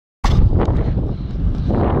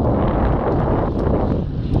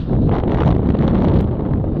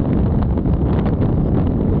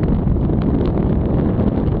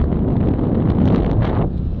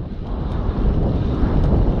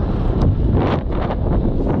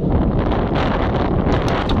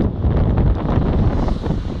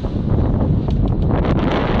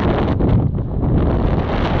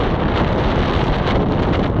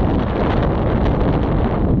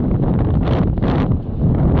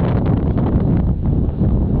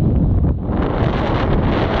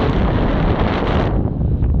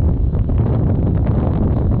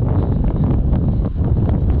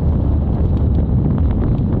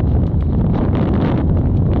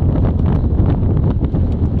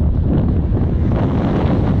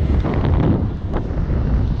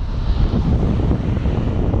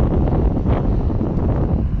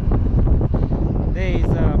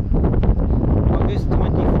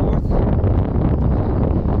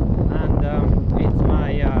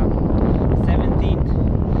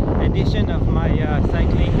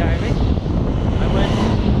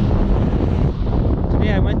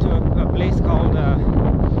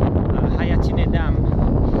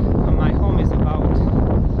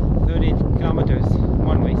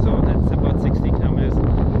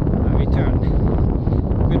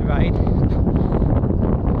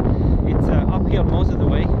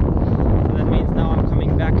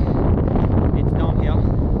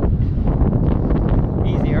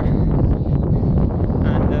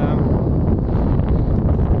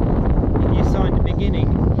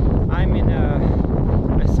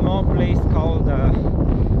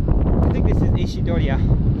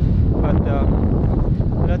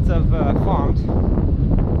of farms,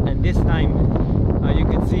 and this time you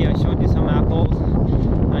can see I showed you some apples,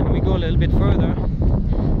 and we go a little bit further,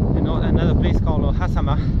 you know, another place called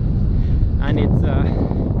Ohasama, and it's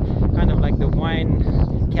kind of like the wine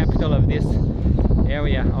capital of this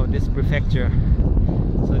area, of this prefecture,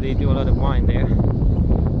 so they do a lot of wine there.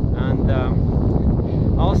 And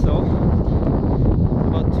also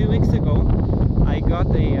about 2 weeks ago I got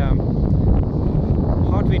a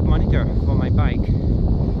heart rate monitor for my bike,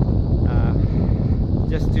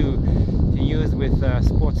 just to use with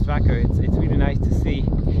sports tracker. It's really nice to see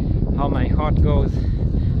how my heart goes,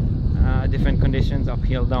 different conditions,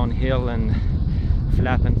 uphill, downhill, and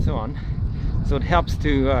flat, and so on. So it helps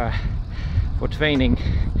to for training,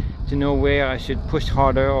 to know where I should push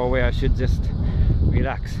harder or where I should just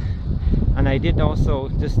relax. And I did also,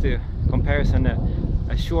 just a comparison,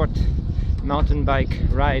 a short mountain bike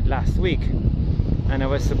ride last week, and I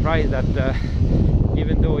was surprised that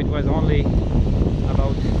even though it was only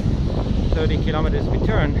about 30 kilometers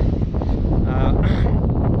return,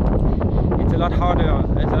 it's a lot harder,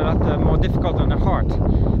 it's a lot more difficult on the heart.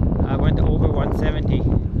 I went over 170,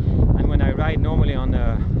 and when I ride normally on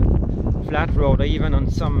a flat road or even on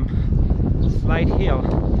some slight hill,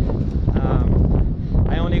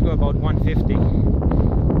 I only go about 150,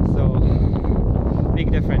 so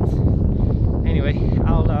big difference. Anyway,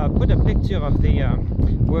 I'll put a picture of the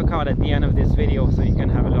workout at the end of this video so you can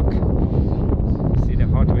have a look, see the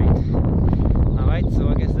heart rate. Alright, so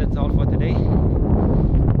I guess that's all for today.